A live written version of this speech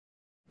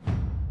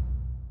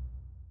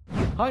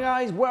Hi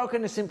guys,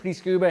 welcome to Simply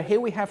Scuba. Here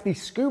we have the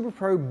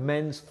Scubapro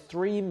men's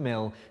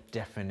 3mm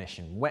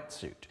definition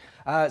wetsuit.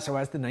 So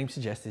as the name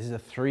suggests, this is a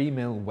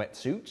 3mm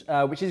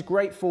wetsuit, which is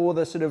great for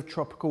the sort of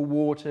tropical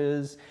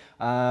waters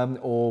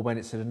or when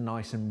it's sort of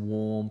nice and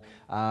warm.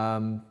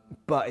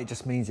 But it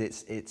just means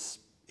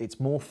it's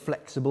more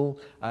flexible,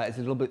 it's a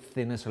little bit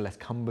thinner, so less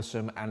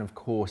cumbersome, and of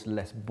course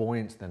less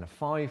buoyant than a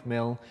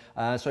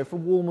 5mm. So for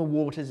warmer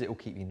waters, it will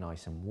keep you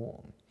nice and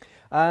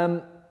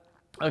warm.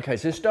 Okay,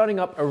 so starting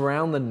up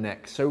around the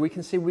neck, so we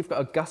can see we've got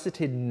a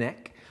gusseted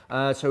neck.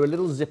 So a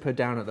little zipper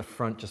down at the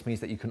front just means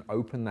that you can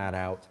open that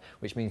out,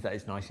 which means that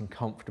it's nice and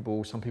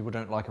comfortable. Some people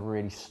don't like a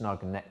really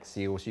snug neck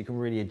seal, so you can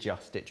really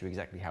adjust it to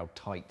exactly how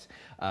tight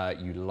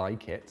you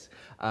like it.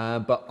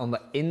 But on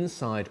the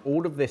inside,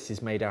 all of this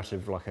is made out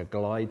of like a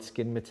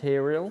Glideskin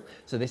material.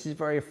 So this is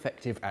very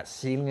effective at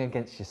sealing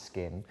against your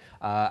skin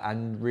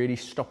and really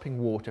stopping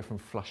water from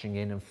flushing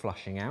in and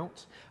flushing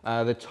out.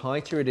 The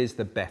tighter it is,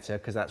 the better,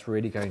 because that's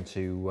really going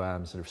to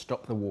sort of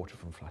stop the water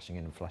from flushing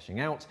in and flushing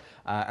out.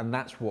 And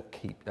that's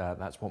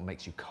what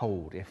makes you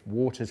cold. If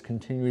water's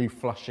continually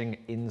flushing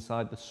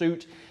inside the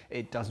suit,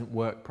 it doesn't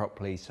work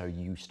properly, so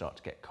you start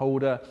to get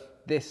colder.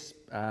 This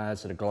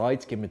sort of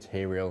Glideskin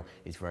material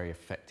is very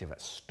effective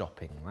at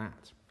stopping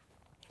that.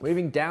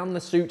 Moving down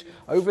the suit,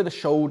 over the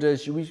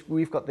shoulders,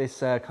 we've got this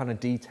kind of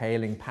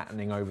detailing,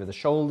 patterning over the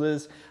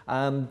shoulders.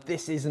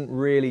 This isn't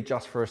really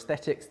just for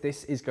aesthetics.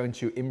 This is going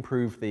to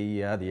improve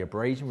the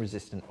abrasion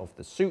resistance of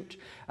the suit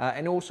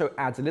and also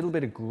adds a little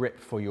bit of grip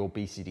for your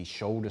BCD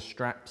shoulder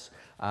straps.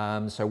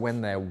 So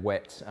when they're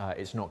wet,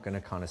 it's not going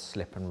to kind of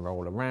slip and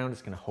roll around.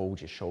 It's going to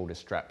hold your shoulder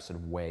straps sort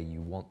of where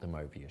you want them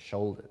over your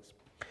shoulders.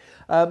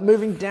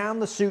 Moving down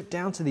the suit,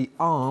 down to the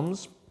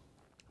arms,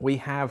 we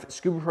have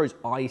Scubapro's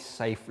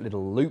eye-safe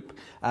little loop.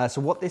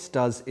 So what this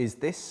does is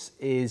this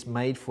is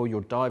made for your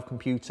dive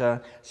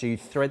computer. So you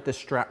thread the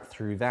strap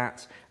through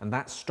that, and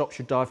that stops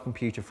your dive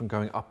computer from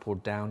going up or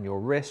down your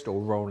wrist or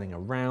rolling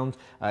around.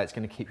 It's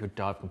going to keep your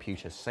dive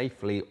computer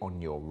safely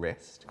on your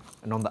wrist.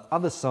 And on the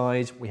other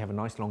side, we have a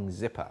nice long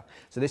zipper.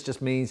 So this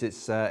just means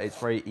it's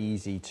very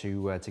easy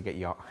to get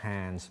your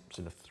hands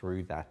sort of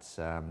through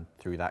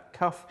that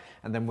cuff,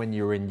 and then when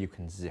you're in, you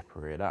can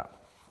zipper it up.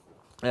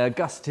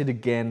 Gusseted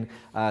again,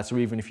 so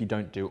even if you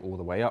don't do it all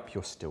the way up,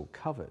 you're still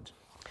covered.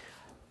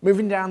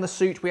 Moving down the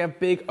suit, we have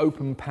big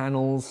open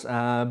panels,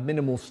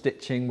 minimal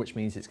stitching, which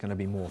means it's going to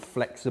be more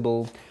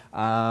flexible.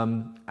 Yeah,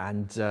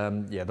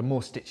 the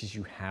more stitches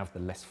you have, the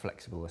less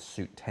flexible a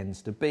suit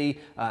tends to be,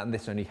 and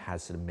this only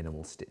has sort of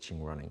minimal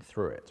stitching running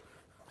through it.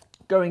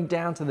 Going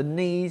down to the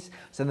knees,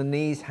 so the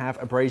knees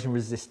have abrasion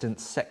resistant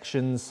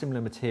sections,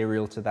 similar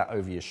material to that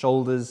over your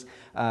shoulders,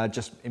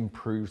 just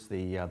improves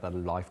the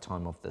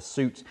lifetime of the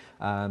suit,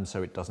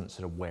 so it doesn't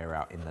sort of wear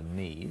out in the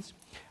knees.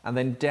 And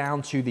then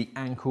down to the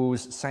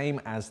ankles, same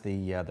as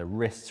the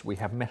wrists, we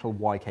have metal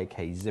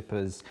YKK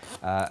zippers,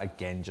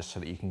 again just so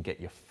that you can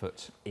get your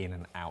foot in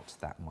and out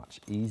that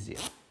much easier.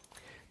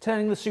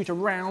 Turning the suit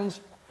around,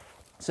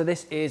 so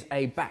this is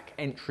a back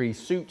entry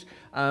suit,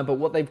 but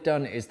what they've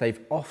done is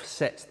they've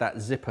offset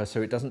that zipper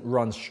so it doesn't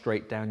run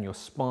straight down your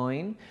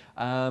spine,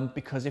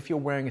 because if you're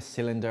wearing a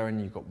cylinder and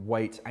you've got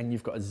weight and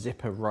you've got a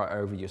zipper right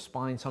over your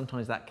spine,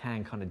 sometimes that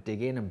can kind of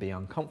dig in and be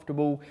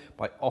uncomfortable.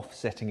 By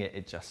offsetting it,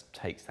 it just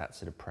takes that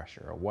sort of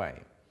pressure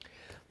away.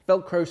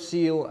 Velcro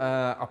seal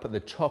up at the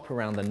top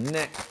around the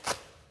neck.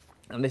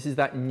 And this is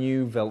that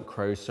new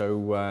Velcro,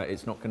 so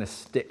it's not going to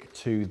stick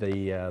to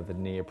the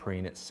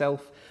neoprene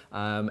itself,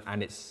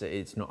 and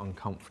it's not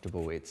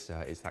uncomfortable. It's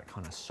that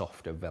kind of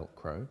softer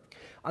Velcro.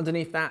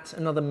 Underneath that,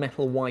 another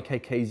metal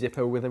YKK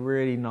zipper with a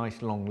really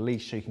nice long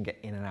leash, so you can get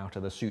in and out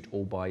of the suit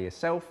all by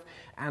yourself.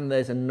 And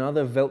there's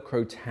another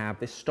Velcro tab.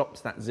 This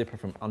stops that zipper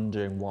from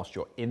undoing whilst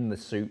you're in the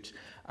suit.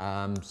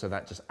 So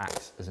that just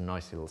acts as a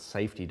nice little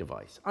safety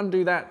device.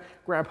 Undo that,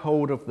 grab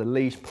hold of the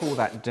leash, pull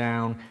that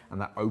down, and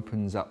that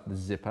opens up the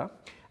zipper.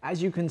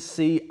 As you can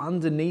see,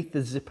 underneath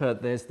the zipper,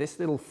 there's this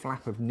little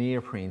flap of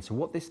neoprene. So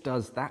what this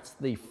does, that's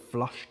the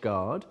flush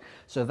guard.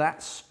 So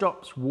that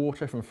stops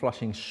water from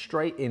flushing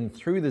straight in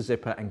through the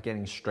zipper and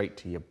getting straight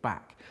to your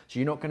back. So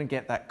you're not going to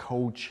get that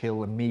cold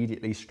chill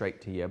immediately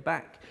straight to your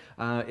back.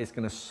 It's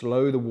going to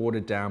slow the water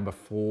down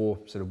before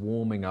sort of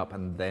warming up,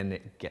 and then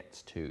it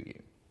gets to you.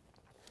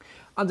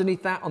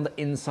 Underneath that, on the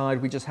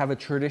inside, we just have a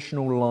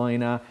traditional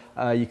liner.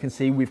 You can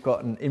see we've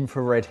got an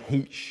infrared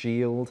heat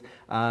shield.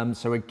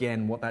 So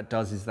again, what that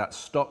does is that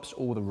stops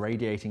all the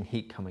radiating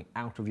heat coming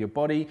out of your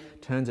body,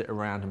 turns it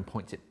around and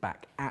points it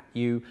back at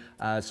you.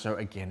 So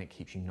again, it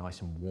keeps you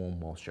nice and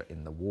warm whilst you're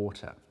in the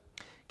water.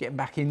 Getting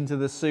back into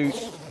the suit,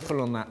 pull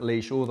on that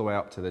leash all the way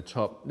up to the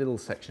top, little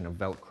section of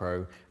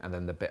Velcro, and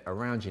then the bit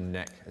around your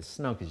neck, as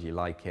snug as you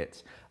like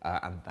it,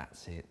 and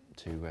that's it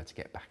to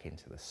get back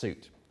into the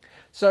suit.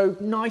 So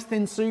nice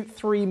thin suit,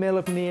 3mm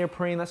of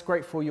neoprene, that's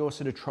great for your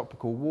sort of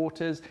tropical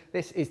waters.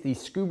 This is the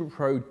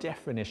Scubapro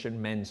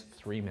Definition Men's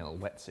 3mm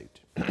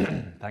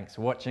Wetsuit. Thanks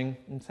for watching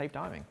and safe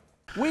diving.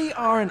 We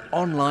are an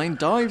online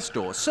dive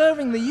store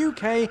serving the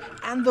UK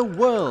and the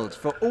world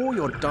for all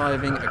your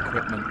diving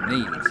equipment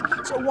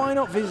needs. So why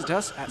not visit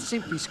us at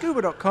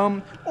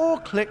simplyscuba.com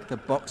or click the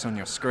box on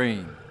your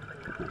screen.